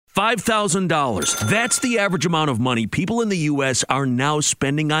$5,000. That's the average amount of money people in the U.S. are now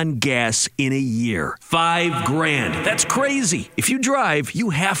spending on gas in a year. $5,000. That's crazy. If you drive, you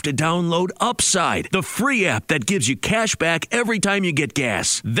have to download Upside, the free app that gives you cash back every time you get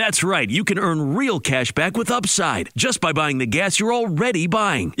gas. That's right. You can earn real cash back with Upside just by buying the gas you're already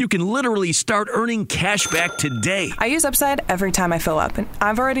buying. You can literally start earning cash back today. I use Upside every time I fill up, and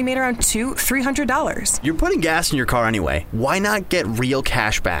I've already made around $300. You're putting gas in your car anyway. Why not get real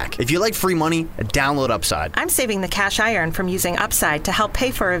cash back? If you like free money, download Upside. I'm saving the cash I earn from using Upside to help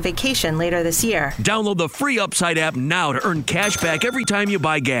pay for a vacation later this year. Download the free Upside app now to earn cash back every time you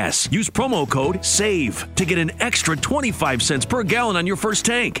buy gas. Use promo code SAVE to get an extra 25 cents per gallon on your first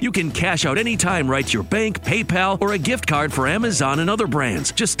tank. You can cash out anytime right to your bank, PayPal, or a gift card for Amazon and other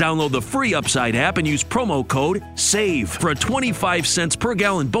brands. Just download the free Upside app and use promo code SAVE for a 25 cents per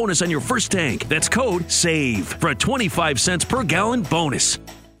gallon bonus on your first tank. That's code SAVE for a 25 cents per gallon bonus.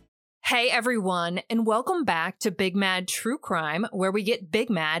 Hey everyone, and welcome back to Big Mad True Crime, where we get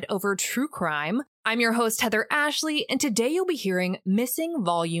big mad over true crime. I'm your host, Heather Ashley, and today you'll be hearing Missing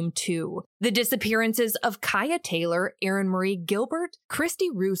Volume 2, the disappearances of Kaya Taylor, Erin Marie Gilbert,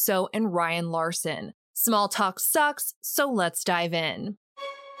 Christy Russo, and Ryan Larson. Small talk sucks, so let's dive in.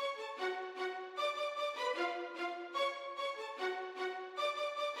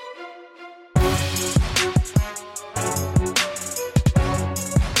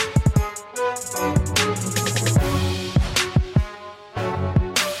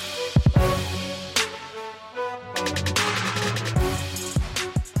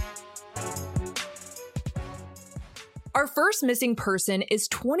 Our first missing person is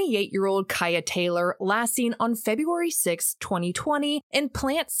 28-year-old Kaya Taylor, last seen on February 6, 2020 in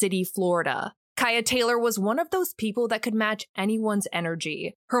Plant City, Florida. Kaya Taylor was one of those people that could match anyone's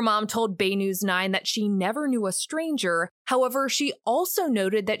energy. Her mom told Bay News 9 that she never knew a stranger. However, she also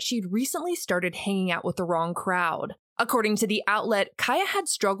noted that she'd recently started hanging out with the wrong crowd. According to the outlet, Kaya had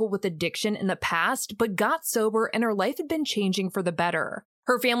struggled with addiction in the past, but got sober and her life had been changing for the better.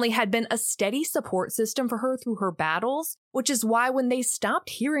 Her family had been a steady support system for her through her battles, which is why when they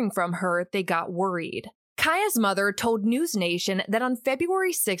stopped hearing from her, they got worried. Kaya's mother told News Nation that on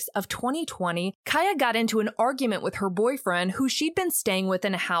February 6th of 2020, Kaya got into an argument with her boyfriend who she'd been staying with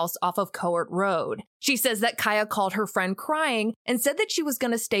in a house off of Court Road. She says that Kaya called her friend crying and said that she was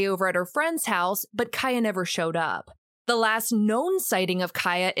going to stay over at her friend's house, but Kaya never showed up. The last known sighting of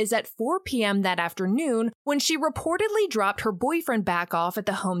Kaya is at 4 p.m. that afternoon when she reportedly dropped her boyfriend back off at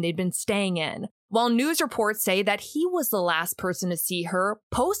the home they'd been staying in. While news reports say that he was the last person to see her,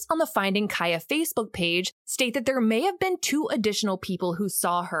 posts on the Finding Kaya Facebook page state that there may have been 2 additional people who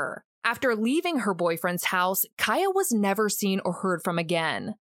saw her. After leaving her boyfriend's house, Kaya was never seen or heard from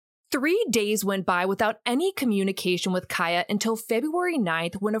again. 3 days went by without any communication with Kaya until February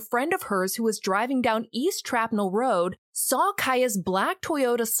 9th when a friend of hers who was driving down East Trapnell Road saw Kaya's black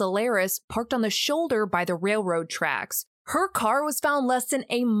Toyota Solaris parked on the shoulder by the railroad tracks. Her car was found less than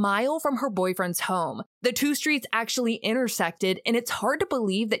a mile from her boyfriend's home. The 2 streets actually intersected, and it's hard to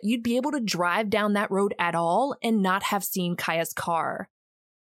believe that you'd be able to drive down that road at all and not have seen Kaya's car.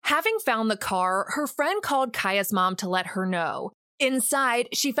 Having found the car, her friend called Kaya's mom to let her know. Inside,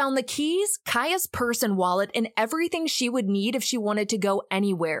 she found the keys, Kaya's purse and wallet, and everything she would need if she wanted to go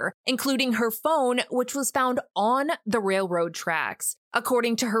anywhere, including her phone, which was found on the railroad tracks.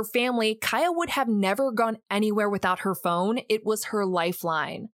 According to her family, Kaya would have never gone anywhere without her phone. It was her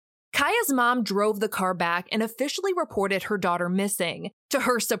lifeline. Kaya's mom drove the car back and officially reported her daughter missing. To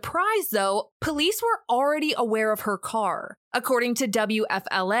her surprise, though, police were already aware of her car. According to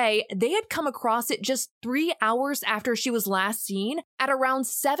WFLA, they had come across it just 3 hours after she was last seen at around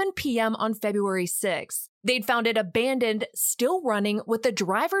 7 p.m. on February 6th. They'd found it abandoned, still running, with the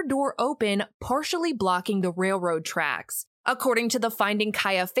driver door open, partially blocking the railroad tracks. According to the Finding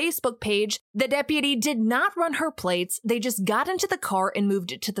Kaya Facebook page, the deputy did not run her plates, they just got into the car and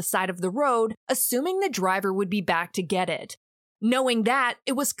moved it to the side of the road, assuming the driver would be back to get it. Knowing that,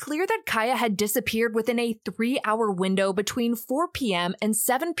 it was clear that Kaya had disappeared within a 3-hour window between 4 p.m. and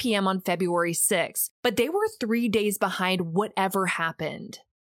 7 p.m. on February 6th, but they were 3 days behind whatever happened.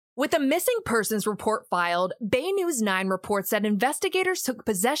 With a missing persons report filed, Bay News 9 reports that investigators took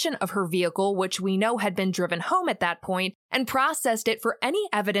possession of her vehicle, which we know had been driven home at that point, and processed it for any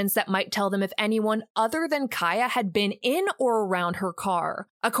evidence that might tell them if anyone other than Kaya had been in or around her car.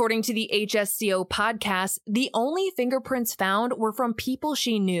 According to the HSCO podcast, the only fingerprints found were from people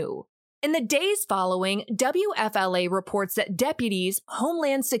she knew. In the days following, WFLA reports that deputies,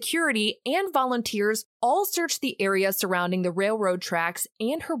 Homeland Security, and volunteers all searched the area surrounding the railroad tracks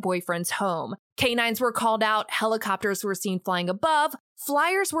and her boyfriend's home. Canines were called out, helicopters were seen flying above,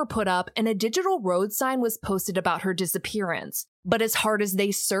 Flyers were put up and a digital road sign was posted about her disappearance. But as hard as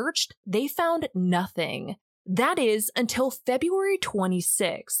they searched, they found nothing. That is until February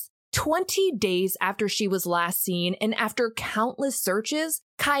 26th. 20 days after she was last seen and after countless searches,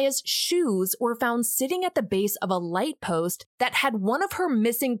 Kaya's shoes were found sitting at the base of a light post that had one of her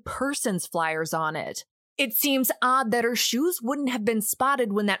missing persons flyers on it. It seems odd that her shoes wouldn't have been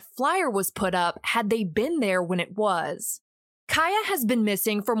spotted when that flyer was put up had they been there when it was. Kaya has been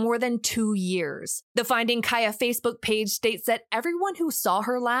missing for more than 2 years. The Finding Kaya Facebook page states that everyone who saw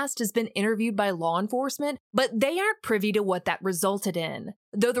her last has been interviewed by law enforcement, but they aren't privy to what that resulted in.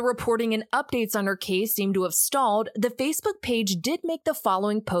 Though the reporting and updates on her case seem to have stalled, the Facebook page did make the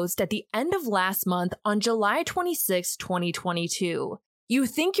following post at the end of last month on July 26, 2022. You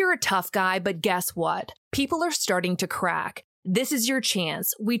think you're a tough guy, but guess what? People are starting to crack. This is your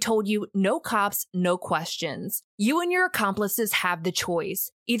chance. We told you no cops, no questions. You and your accomplices have the choice.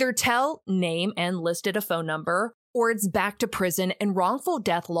 Either tell, name, and listed a phone number, or it's back to prison and wrongful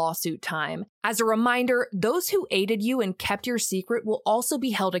death lawsuit time. As a reminder, those who aided you and kept your secret will also be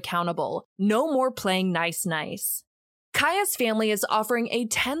held accountable. No more playing nice. Kaya's family is offering a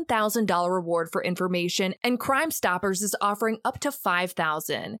 $10,000 reward for information, and Crime Stoppers is offering up to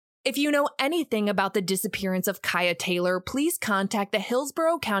 $5,000. If you know anything about the disappearance of Kaya Taylor, please contact the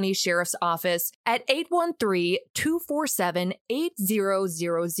Hillsborough County Sheriff's Office at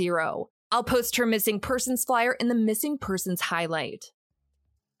 813-247-8000. I'll post her missing persons flyer in the missing persons highlight.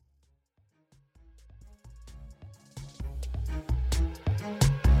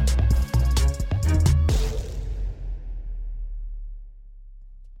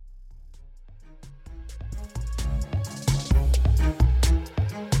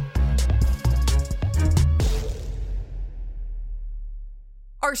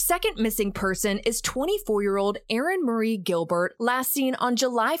 Our second missing person is 24-year-old Erin Marie Gilbert, last seen on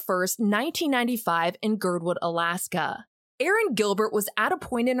July 1st, 1995 in Girdwood, Alaska. Erin Gilbert was at a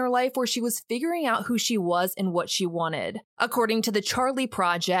point in her life where she was figuring out who she was and what she wanted. According to the Charley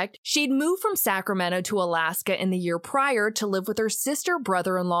Project, she'd moved from Sacramento to Alaska in the year prior to live with her sister,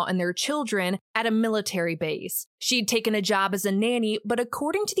 brother-in-law, and their children at a military base. She'd taken a job as a nanny, but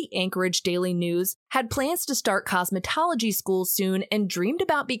according to the Anchorage Daily News, had plans to start cosmetology school soon and dreamed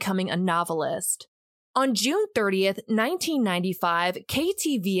about becoming a novelist. On June 30th, 1995,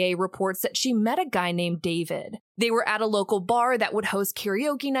 KTVA reports that she met a guy named David. They were at a local bar that would host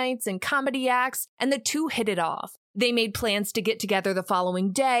karaoke nights and comedy acts, and the two hit it off. They made plans to get together the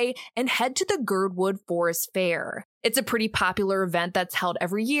following day and head to the Girdwood Forest Fair. It's a pretty popular event that's held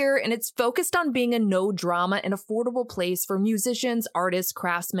every year, and it's focused on being a no-drama and affordable place for musicians, artists,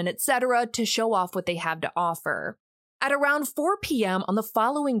 craftsmen, etc. to show off what they have to offer. At around 4 p.m. on the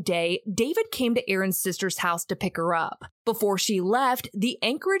following day, David came to Erin's sister's house to pick her up. Before she left, the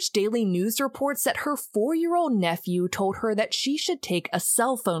Anchorage Daily News reports that her 4-year-old nephew told her that she should take a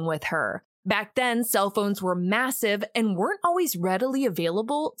cell phone with her. Back then, cell phones were massive and weren't always readily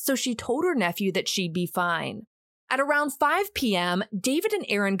available, so she told her nephew that she'd be fine. At around 5 p.m., David and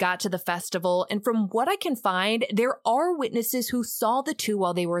Erin got to the festival, and from what I can find, there are witnesses who saw the two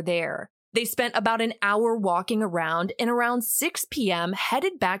while they were there. They spent about an hour walking around and around 6 p.m.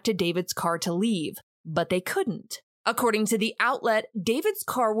 headed back to David's car to leave, but they couldn't. According to the outlet, David's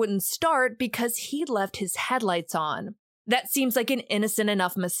car wouldn't start because he'd left his headlights on. That seems like an innocent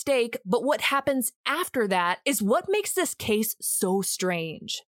enough mistake, but what happens after that is what makes this case so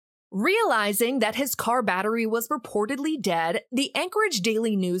strange. Realizing that his car battery was reportedly dead, the Anchorage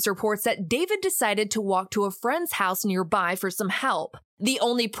Daily News reports that David decided to walk to a friend's house nearby for some help. The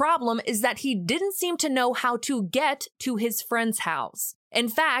only problem is that he didn't seem to know how to get to his friend's house. In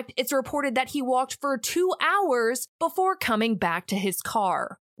fact, it's reported that he walked for 2 hours before coming back to his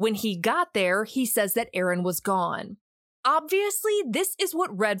car. When he got there, he says that Erin was gone. Obviously, this is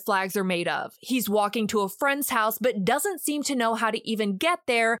what red flags are made of. He's walking to a friend's house but doesn't seem to know how to even get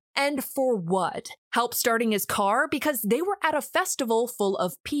there, and for what? Help starting his car? Because they were at a festival full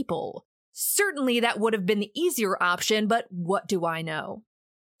of people. Certainly that would have been the easier option, but what do I know?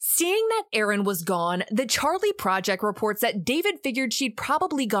 Seeing that Erin was gone, the Charley Project reports that David figured she'd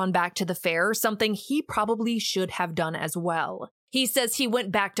probably gone back to the fair, something he probably should have done as well. He says he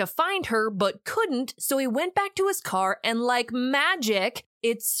went back to find her, but couldn't, so he went back to his car and like magic,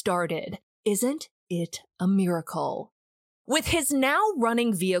 it started. Isn't it a miracle? With his now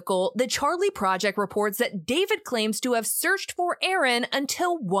running vehicle, the Charley Project reports that David claims to have searched for Erin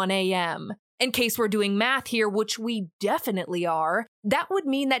until 1 a.m. In case we're doing math here, which we definitely are, that would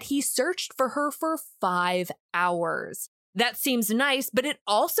mean that he searched for her for 5 hours. That seems nice, but it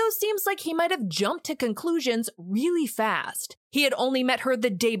also seems like he might have jumped to conclusions really fast. He had only met her the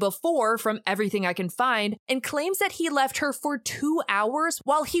day before, from everything I can find, and claims that he left her for 2 hours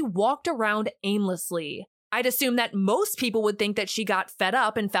while he walked around aimlessly. I'd assume that most people would think that she got fed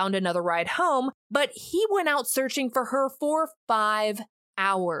up and found another ride home, but he went out searching for her for 5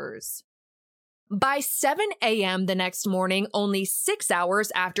 hours. By 7 a.m. the next morning, only 6 hours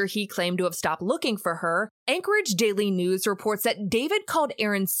after he claimed to have stopped looking for her, Anchorage Daily News reports that David called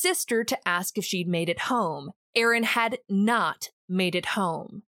Erin's sister to ask if she'd made it home. Erin had not made it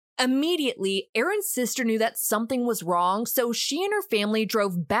home. Immediately, Erin's sister knew that something was wrong, so she and her family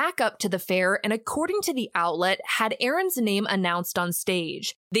drove back up to the fair and, according to the outlet, had Erin's name announced on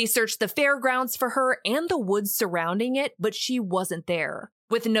stage. They searched the fairgrounds for her and the woods surrounding it, but she wasn't there.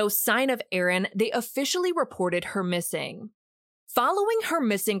 With no sign of Erin, they officially reported her missing. Following her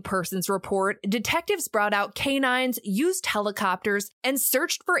missing persons report, detectives brought out canines, used helicopters, and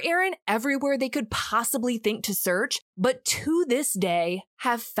searched for Erin everywhere they could possibly think to search, but to this day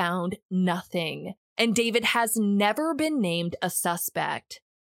have found nothing. And David has never been named a suspect.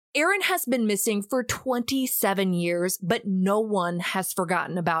 Erin has been missing for 27 years, but no one has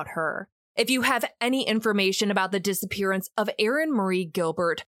forgotten about her. If you have any information about the disappearance of Erin Marie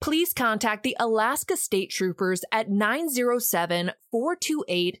Gilbert, please contact the Alaska State Troopers at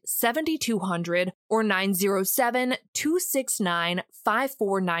 907-428-7200 or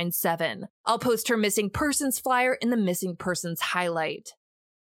 907-269-5497. I'll post her missing persons flyer in the missing persons highlight.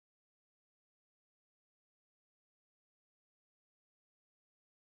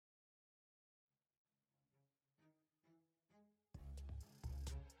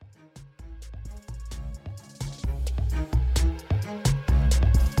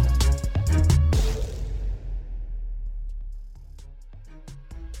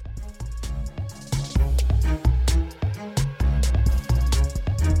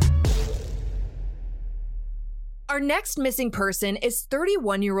 Our next missing person is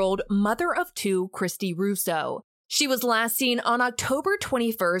 31-year-old mother of two, Christy Russo. She was last seen on October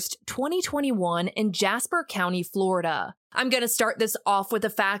 21st, 2021 in Jasper County, Florida. I'm going to start this off with the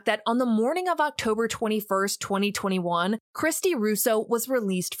fact that on the morning of October 21st, 2021, Christy Russo was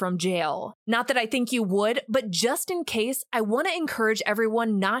released from jail. Not that I think you would, but just in case, I want to encourage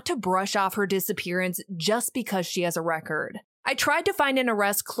everyone not to brush off her disappearance just because she has a record. I tried to find an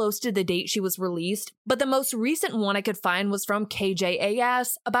arrest close to the date she was released, but the most recent one I could find was from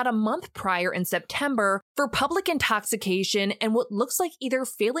KJAS about a month prior in September for public intoxication and what looks like either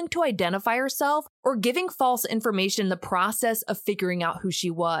failing to identify herself or giving false information in the process of figuring out who she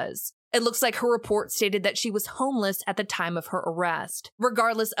was. It looks like her report stated that she was homeless at the time of her arrest.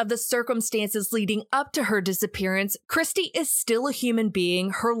 Regardless of the circumstances leading up to her disappearance, Christy is still a human being,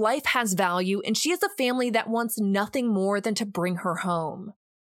 her life has value, and she has a family that wants nothing more than to bring her home.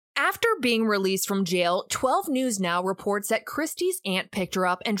 After being released from jail, 12 News Now reports that Christy's aunt picked her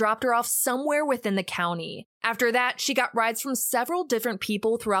up and dropped her off somewhere within the county. After that, she got rides from several different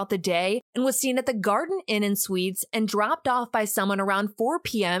people throughout the day and was seen at the Garden Inn and Suites and dropped off by someone around 4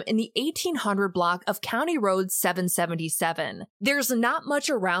 p.m. in the 1800 block of County Road 777. There's not much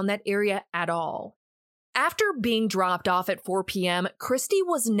around that area at all. After being dropped off at 4 p.m., Christy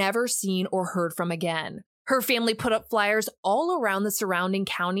was never seen or heard from again. Her family put up flyers all around the surrounding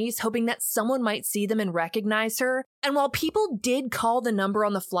counties, hoping that someone might see them and recognize her. And while people did call the number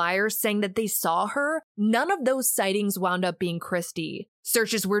on the flyers saying that they saw her, none of those sightings wound up being Christy.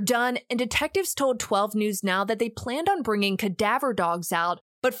 Searches were done, and detectives told 12 News Now that they planned on bringing cadaver dogs out,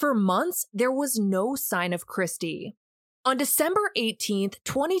 but for months, there was no sign of Christy. On December 18th,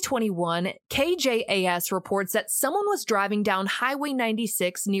 2021, KJAS reports that someone was driving down Highway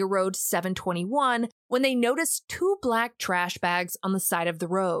 96 near Road 721 when they noticed 2 black trash bags on the side of the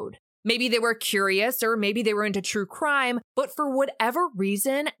road. Maybe they were curious or maybe they were into true crime, but for whatever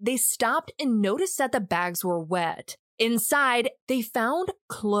reason, they stopped and noticed that the bags were wet. Inside, they found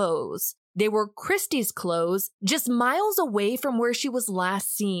clothes. They were Christy's clothes, just miles away from where she was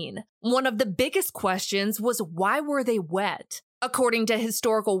last seen. One of the biggest questions was why were they wet? According to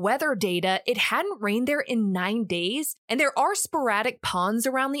historical weather data, it hadn't rained there in 9 days, and there are sporadic ponds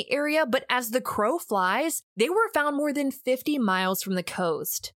around the area, but as the crow flies, they were found more than 50 miles from the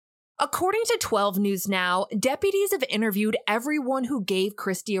coast. According to 12 News Now, deputies have interviewed everyone who gave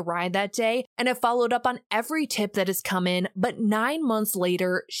Christy a ride that day and have followed up on every tip that has come in, but 9 months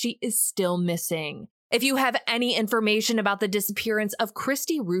later, she is still missing. If you have any information about the disappearance of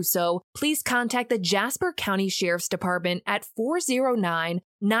Christy Russo, please contact the Jasper County Sheriff's Department at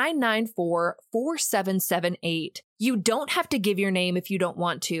 409-994-4778. You don't have to give your name if you don't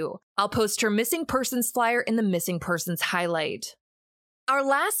want to. I'll post her missing persons flyer in the missing persons highlight. Our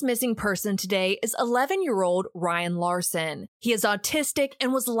last missing person today is 11-year-old Ryan Larson. He is autistic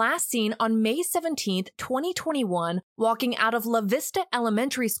and was last seen on May 17, 2021, walking out of La Vista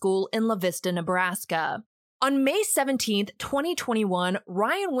Elementary School in La Vista, Nebraska. On May 17, 2021,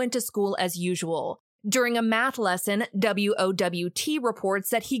 Ryan went to school as usual. During a math lesson, WOWT reports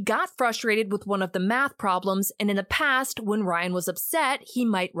that he got frustrated with one of the math problems, and in the past, when Ryan was upset, he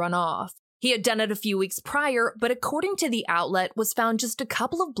might run off. He had done it a few weeks prior, but according to the outlet, was found just a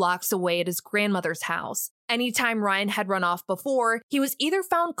couple of blocks away at his grandmother's house. Anytime Ryan had run off before, he was either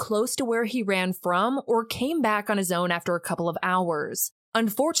found close to where he ran from or came back on his own after a couple of hours.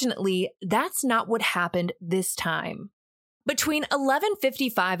 Unfortunately, that's not what happened this time. Between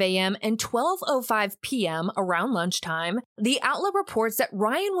 11:55 a.m. and 12:05 p.m. around lunchtime, the outlet reports that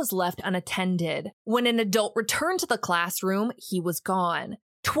Ryan was left unattended. When an adult returned to the classroom, he was gone.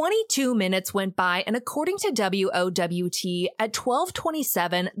 22 minutes went by, and according to WOWT, at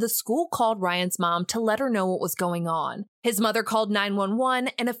 12:27, the school called Ryan's mom to let her know what was going on. His mother called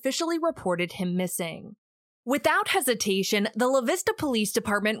 911 and officially reported him missing. Without hesitation, the La Vista Police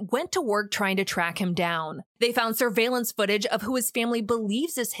Department went to work trying to track him down. They found surveillance footage of who his family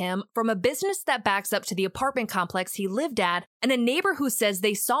believes is him from a business that backs up to the apartment complex he lived at and a neighbor who says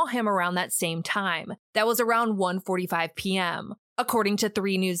they saw him around that same time. That was around 1:45 p.m. According to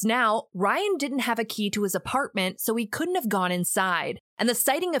 3 News Now, Ryan didn't have a key to his apartment, so he couldn't have gone inside. And the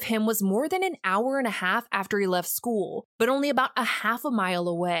sighting of him was more than an hour and a half after he left school, but only about a half a mile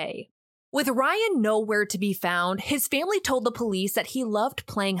away. With Ryan nowhere to be found, his family told the police that he loved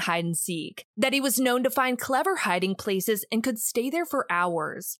playing hide and seek, that he was known to find clever hiding places and could stay there for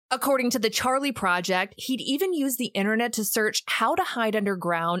hours. According to the Charlie Project, he'd even use the internet to search how to hide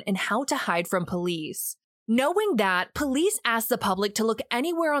underground and how to hide from police. Knowing that, police asked the public to look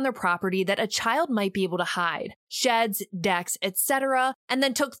anywhere on their property that a child might be able to hide, sheds, decks, etc., and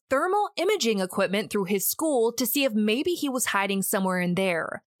then took thermal imaging equipment through his school to see if maybe he was hiding somewhere in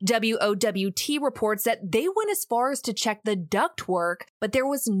there. WOWT reports that they went as far as to check the ductwork, but there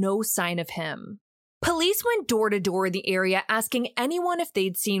was no sign of him. Police went door to door in the area asking anyone if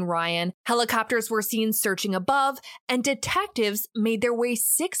they'd seen Ryan. Helicopters were seen searching above, and detectives made their way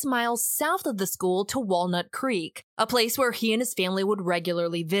 6 miles south of the school to Walnut Creek, a place where he and his family would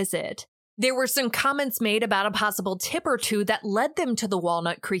regularly visit. There were some comments made about a possible tip or two that led them to the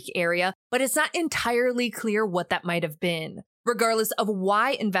Walnut Creek area, but it's not entirely clear what that might have been. Regardless of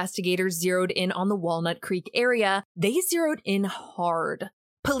why investigators zeroed in on the Walnut Creek area, they zeroed in hard.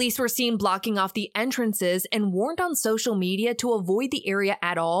 Police were seen blocking off the entrances and warned on social media to avoid the area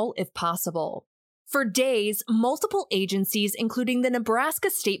at all if possible. For days, multiple agencies, including the Nebraska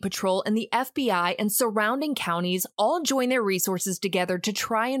State Patrol and the FBI and surrounding counties, all joined their resources together to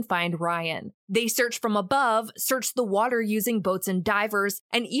try and find Ryan. They searched from above, searched the water using boats and divers,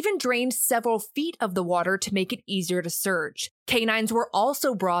 and even drained several feet of the water to make it easier to search. Canines were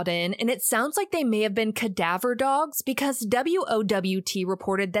also brought in, and it sounds like they may have been cadaver dogs because WOWT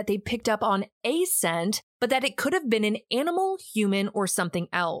reported that they picked up on a scent, but that it could have been an animal, human, or something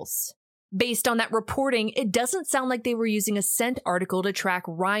else. Based on that reporting, it doesn't sound like they were using a scent article to track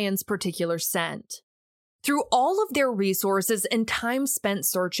Ryan's particular scent. Through all of their resources and time spent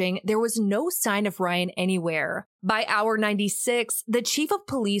searching, there was no sign of Ryan anywhere. By hour 96, the chief of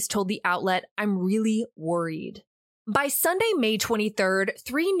police told the outlet, "I'm really worried." By Sunday, May 23rd,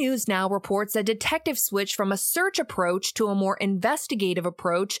 3 News Now reports that detectives switched from a search approach to a more investigative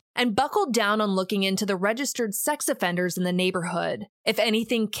approach and buckled down on looking into the registered sex offenders in the neighborhood. If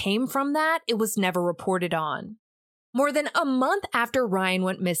anything came from that, it was never reported on. More than a month after Ryan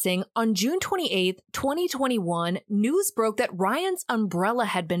went missing, on June 28, 2021, news broke that Ryan's umbrella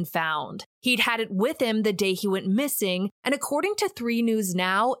had been found. He'd had it with him the day he went missing, and according to 3 News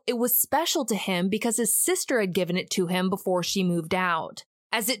Now, it was special to him because his sister had given it to him before she moved out.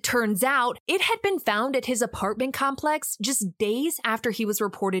 As it turns out, it had been found at his apartment complex just days after he was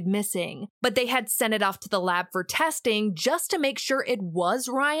reported missing, but they had sent it off to the lab for testing just to make sure it was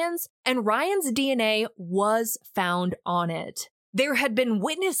Ryan's, and Ryan's DNA was found on it. There had been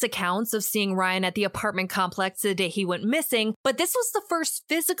witness accounts of seeing Ryan at the apartment complex the day he went missing, but this was the first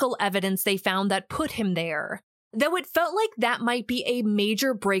physical evidence they found that put him there. Though it felt like that might be a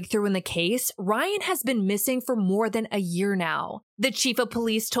major breakthrough in the case, Ryan has been missing for more than a year now. The chief of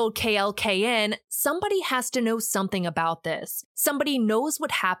police told KLKN, "Somebody has to know something about this. Somebody knows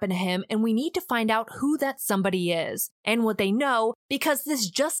what happened to him, and we need to find out who that somebody is and what they know, because this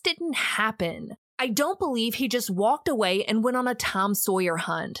just didn't happen. I don't believe he just walked away and went on a Tom Sawyer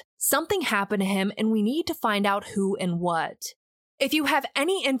hunt. Something happened to him, and we need to find out who and what." If you have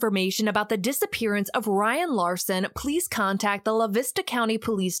any information about the disappearance of Ryan Larson, please contact the La Vista County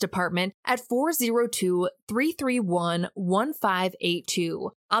Police Department at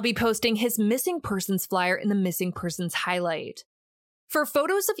 402-331-1582. I'll be posting his missing persons flyer in the missing persons highlight. For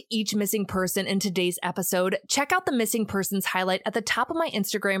photos of each missing person in today's episode, check out the missing persons highlight at the top of my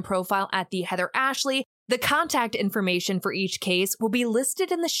Instagram profile at the Heather Ashley. The contact information for each case will be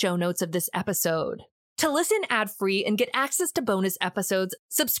listed in the show notes of this episode. To listen ad-free and get access to bonus episodes,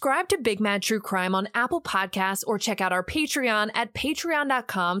 subscribe to Big Mad True Crime on Apple Podcasts or check out our Patreon at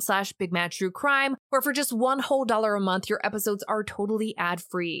patreon.com/BigMadTrueCrime, where for just $1 whole a month, your episodes are totally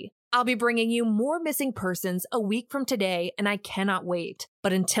ad-free. I'll be bringing you more missing persons a week from today, and I cannot wait.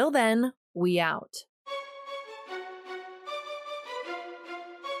 But until then, we out.